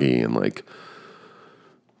groggy and like,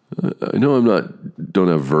 I know don't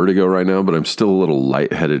have vertigo right now, but I'm still a little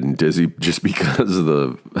lightheaded and dizzy just because of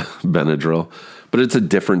the Benadryl. But it's a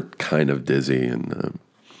different kind of dizzy and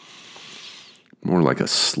more like a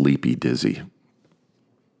sleepy dizzy.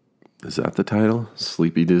 Is that the title?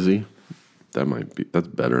 Sleepy dizzy? That's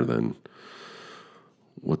better than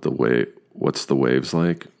what's the waves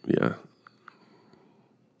like? Yeah.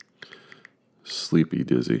 Sleepy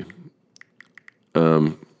dizzy.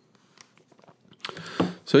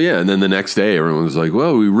 So yeah, and then the next day, everyone was like,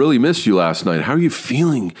 "Well, we really missed you last night. How are you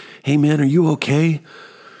feeling? Hey, man, are you okay?"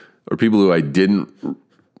 Or people who I didn't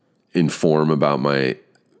inform about my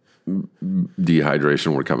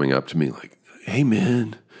dehydration were coming up to me like, "Hey,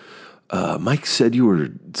 man, Mike said you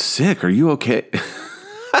were sick. Are you okay?"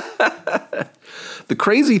 The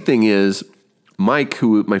crazy thing is, my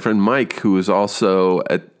friend Mike, who is also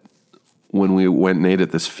when we went and ate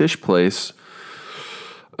at this fish place,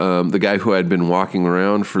 the guy who I'd been walking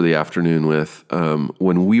around for the afternoon with,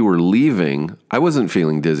 when we were leaving, I wasn't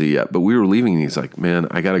feeling dizzy yet, but we were leaving and he's like, man,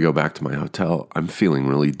 I got to go back to my hotel. I'm feeling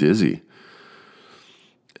really dizzy.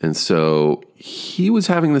 And so he was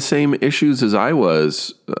having the same issues as I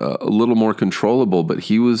was, a little more controllable, but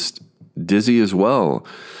he was dizzy as well.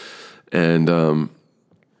 And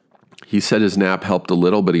he said his nap helped a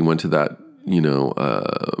little, but he went to that,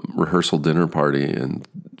 rehearsal dinner party and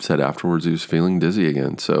said afterwards he was feeling dizzy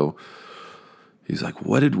again. So he's like,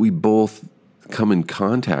 what did we both come in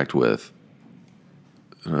contact with?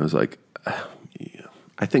 And I was like, yeah,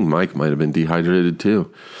 I think Mike might have been dehydrated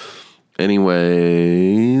too.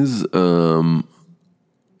 Anyways, and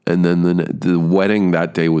then the wedding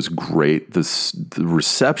that day was great. The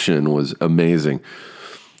reception was amazing.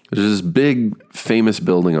 There's this big famous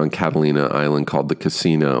building on Catalina Island called the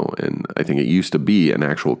Casino, and I think it used to be an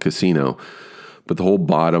actual casino, but the whole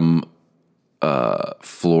bottom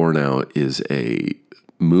floor now is a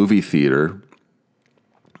movie theater,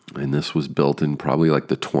 and this was built in probably like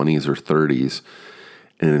the 20s or 30s.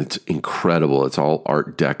 And it's incredible. It's all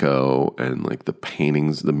Art Deco, and like the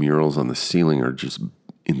paintings, the murals on the ceiling are just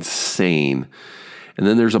insane. And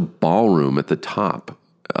then there's a ballroom at the top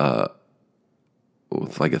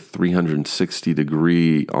with like a 360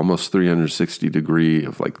 degree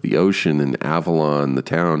of like the ocean and Avalon, the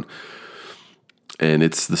town. And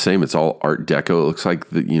it's the same. It's all Art Deco. It looks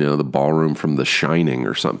like the ballroom from The Shining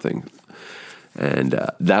or something. And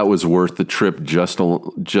that was worth the trip just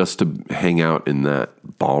to hang out in that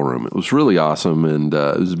ballroom. It was really awesome, and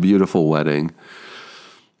it was a beautiful wedding.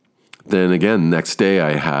 Then again, next day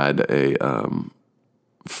I had a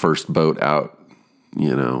first boat out,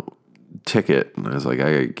 ticket, and I was like,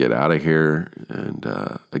 I gotta get out of here. And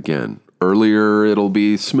again, earlier it'll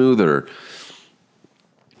be smoother.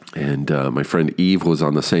 And my friend Eve was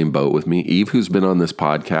on the same boat with me. Eve, who's been on this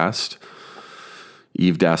podcast.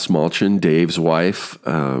 Eve Dasmalchin, Dave's wife,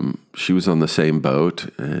 she was on the same boat,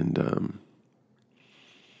 and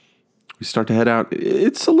we start to head out.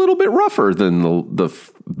 It's a little bit rougher than the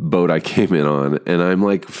boat I came in on, and I'm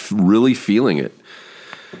like really feeling it.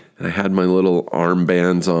 And I had my little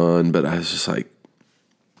armbands on, but I was just like,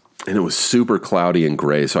 and it was super cloudy and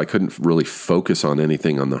gray, so I couldn't really focus on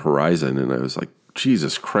anything on the horizon, and I was like,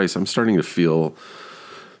 Jesus Christ, I'm starting to feel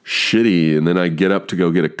shitty. And then I get up to go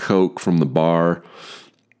get a Coke from the bar.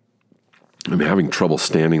 I'm having trouble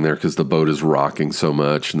standing there because the boat is rocking so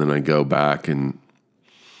much. And then I go back and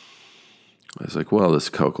I was like, well, this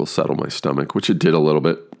Coke will settle my stomach, which it did a little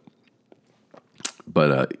bit.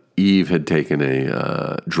 But Eve had taken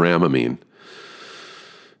a Dramamine.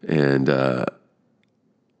 And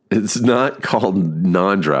it's not called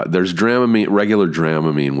non-drowsy. There's Dramamine, regular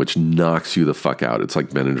Dramamine, which knocks you the fuck out. It's like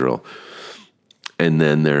Benadryl. And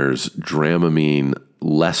then there's Dramamine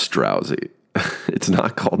less drowsy. It's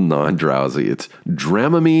not called non-drowsy. It's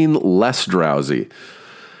Dramamine less drowsy.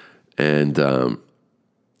 And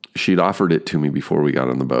she'd offered it to me before we got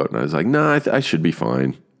on the boat. And I was like, no, I should be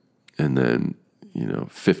fine. And then,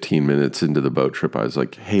 15 minutes into the boat trip, I was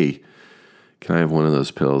like, hey, can I have one of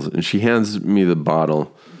those pills? And she hands me the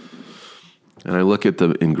bottle. And I look at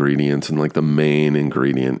the ingredients, and like the main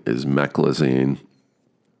ingredient is meclizine,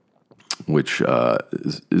 which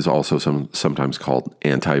is also sometimes called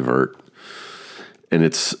Antivert. And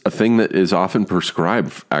it's a thing that is often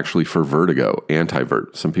prescribed actually for vertigo,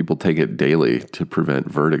 Antivert. Some people take it daily to prevent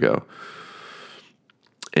vertigo.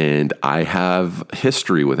 And I have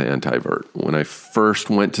history with Antivert. When I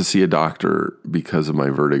first went to see a doctor because of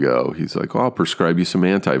my vertigo, he's like, well, I'll prescribe you some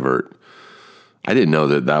Antivert. I didn't know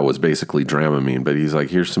that was basically Dramamine, but he's like,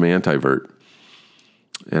 here's some Antivert.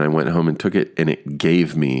 And I went home and took it, and it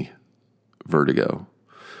gave me vertigo.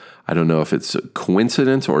 I don't know if it's a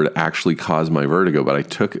coincidence or it actually caused my vertigo, but I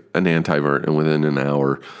took an Antivert, and within an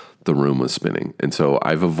hour, the room was spinning. And so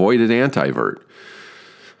I've avoided Antivert.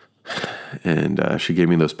 And she gave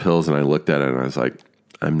me those pills, and I looked at it, and I was like,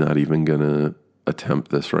 I'm not even going to attempt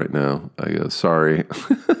this right now. I go, sorry.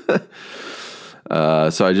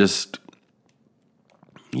 So I just,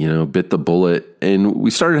 bit the bullet, and we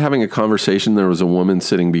started having a conversation. There was a woman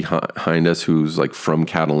sitting behind us who's like from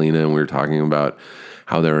Catalina, and we were talking about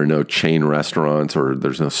how there are no chain restaurants or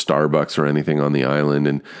there's no Starbucks or anything on the island.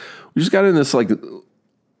 And we just got in this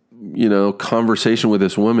conversation with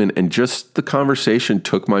this woman, and just the conversation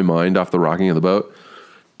took my mind off the rocking of the boat.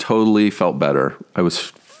 Totally felt better. I was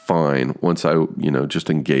fine once I, just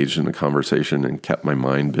engaged in a conversation and kept my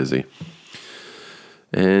mind busy.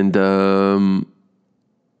 And,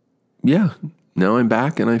 now I'm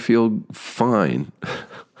back and I feel fine.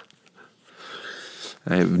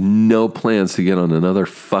 I have no plans to get on another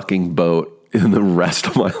fucking boat in the rest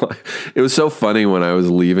of my life. It was so funny when I was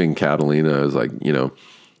leaving Catalina. I was like,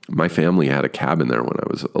 my family had a cabin there when I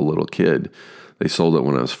was a little kid. They sold it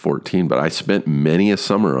when I was 14, but I spent many a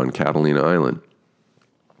summer on Catalina Island.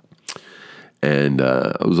 And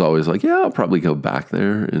I was always like, yeah, I'll probably go back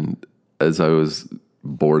there. And as I was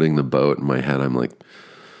boarding the boat in my head, I'm like,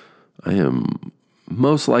 I am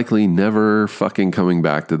most likely never fucking coming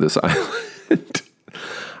back to this island.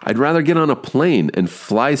 I'd rather get on a plane and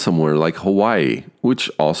fly somewhere like Hawaii, which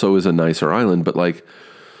also is a nicer island, but like,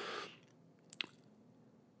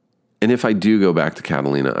 and if I do go back to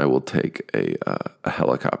Catalina, I will take a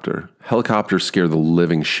helicopter. Helicopters scare the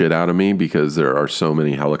living shit out of me because there are so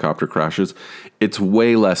many helicopter crashes. It's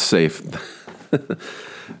way less safe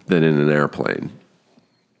than in an airplane.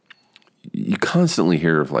 You constantly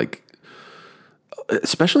hear of like,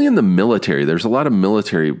 especially in the military, there's a lot of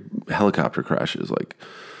military helicopter crashes. Like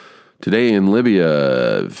today in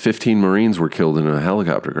Libya, 15 Marines were killed in a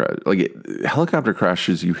helicopter crash. Like helicopter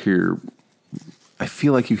crashes, I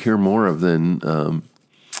feel like you hear more of than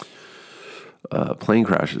plane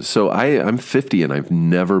crashes. So I'm 50 and I've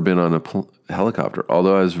never been on a helicopter,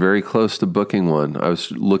 although I was very close to booking one. I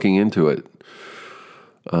was looking into it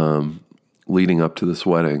leading up to this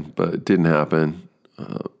wedding, but it didn't happen.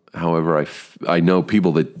 However, I know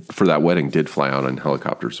people that for that wedding did fly out on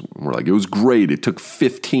helicopters and were like, it was great. It took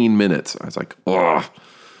 15 minutes. I was like, oh,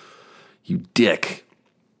 you dick.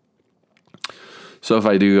 So if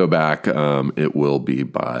I do go back, it will be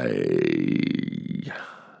by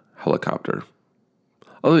helicopter.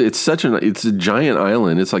 Oh, it's a giant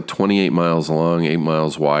island. It's like 28 miles long, 8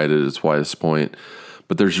 miles wide at its widest point.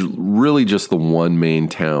 But there's really just the one main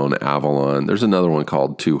town, Avalon. There's another one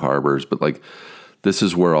called Two Harbors, but like this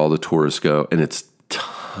is where all the tourists go, and it's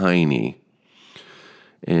tiny.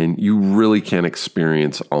 And you really can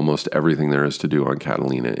experience almost everything there is to do on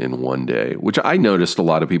Catalina in one day, which I noticed a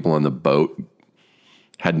lot of people on the boat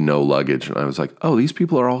had no luggage. And I was like, oh, these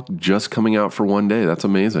people are all just coming out for one day. That's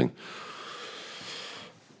amazing.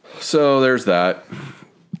 So there's that.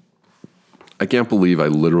 I can't believe I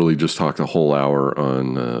literally just talked a whole hour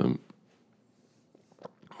on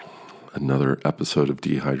another episode of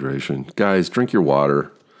dehydration. Guys, drink your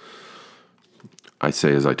water. I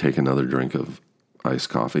say as I take another drink of iced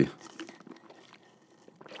coffee.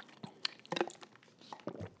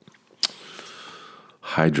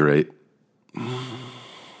 Hydrate.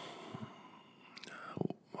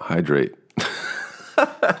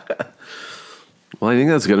 Well, I think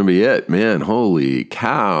that's going to be it, man. Holy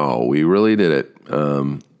cow. We really did it.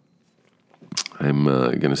 I'm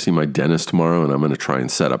going to see my dentist tomorrow, and I'm going to try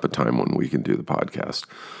and set up a time when we can do the podcast.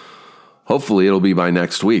 Hopefully it'll be by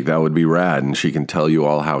next week. That would be rad. And she can tell you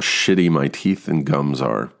all how shitty my teeth and gums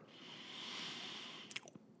are.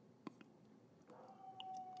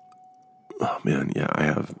 Oh man. Yeah,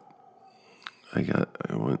 I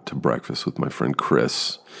went to breakfast with my friend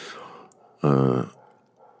Chris.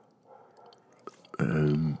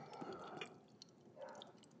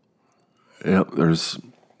 Yeah, there's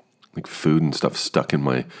like food and stuff stuck in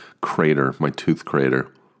my crater, my tooth crater.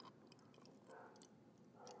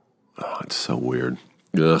 Oh, it's so weird.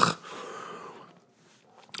 Ugh.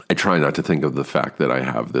 I try not to think of the fact that I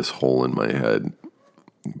have this hole in my head,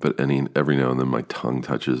 but every now and then my tongue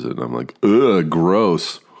touches it and I'm like, ugh,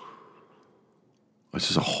 gross. It's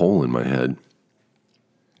just a hole in my head.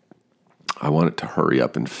 I want it to hurry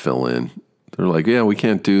up and fill in. They're like, yeah, we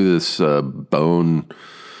can't do this bone,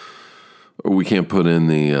 or we can't put in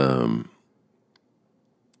the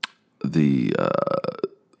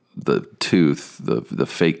tooth, the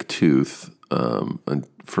fake tooth,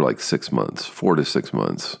 for like 6 months, 4 to 6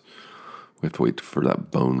 months. We have to wait for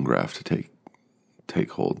that bone graft to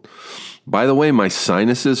take hold. By the way, my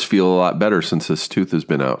sinuses feel a lot better since this tooth has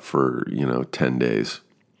been out for 10 days.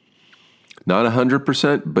 Not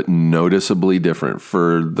 100%, but noticeably different.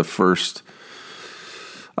 For the first,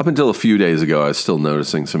 up until a few days ago, I was still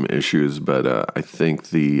noticing some issues, but I think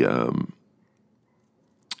the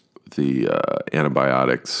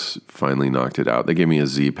antibiotics finally knocked it out. They gave me a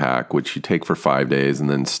Z-Pack, which you take for 5 days and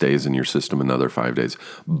then stays in your system another 5 days.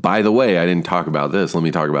 By the way, I didn't talk about this. Let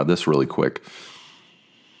me talk about this really quick.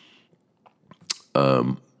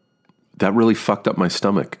 That really fucked up my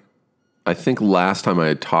stomach. I think last time I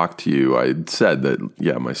had talked to you, I had said that,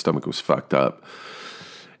 yeah, my stomach was fucked up.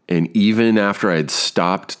 And even after I had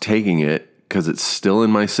stopped taking it, because it's still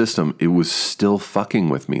in my system, it was still fucking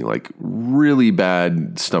with me. Like really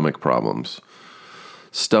bad stomach problems.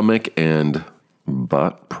 Stomach and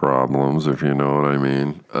butt problems, if you know what I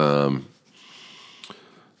mean.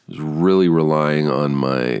 was really relying on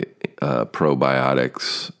my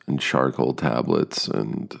probiotics and charcoal tablets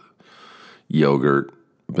and yogurt,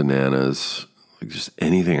 bananas, like just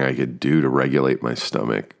anything I could do to regulate my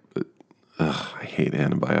stomach. But I hate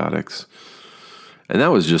antibiotics. And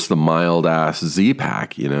that was just the mild ass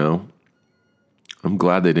Z-Pack, you know. I'm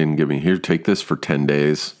glad they didn't give me, here, take this for 10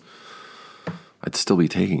 days. I'd still be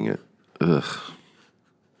taking it. Ugh.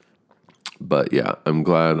 But yeah, I'm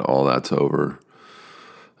glad all that's over.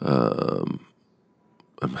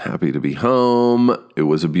 I'm happy to be home. It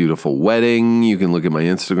was a beautiful wedding. You can look at my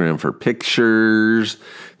Instagram for pictures.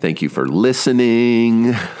 Thank you for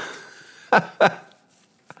listening.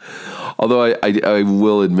 Although I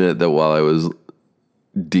will admit that while I was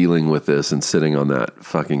dealing with this and sitting on that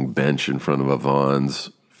fucking bench in front of a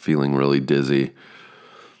Vons, feeling really dizzy,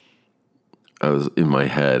 I was in my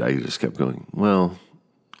head, I just kept going, well,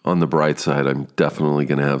 on the bright side, I'm definitely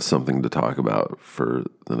going to have something to talk about for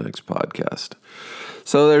the next podcast.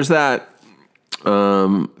 So there's that.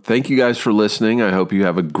 Thank you guys for listening. I hope you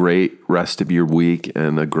have a great rest of your week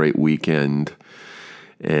and a great weekend.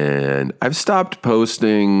 And I've stopped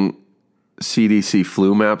posting CDC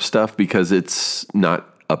flu map stuff because it's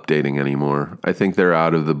not updating anymore. I think they're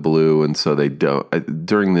out of the blue, and so they don't.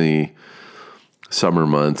 During the summer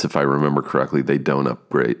months, if I remember correctly, they don't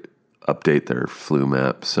update their flu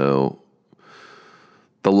map. So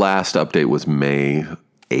the last update was May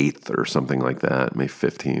 8th or something like that, May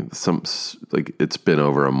 15th. It's been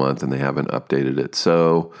over a month and they haven't updated it.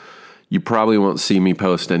 So you probably won't see me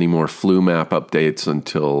post any more flu map updates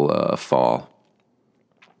until fall.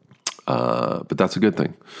 But that's a good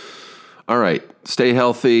thing. All right. Stay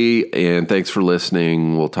healthy and thanks for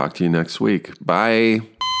listening. We'll talk to you next week. Bye.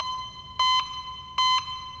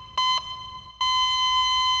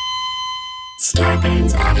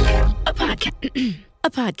 Starburns Audio, a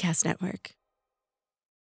podcast network.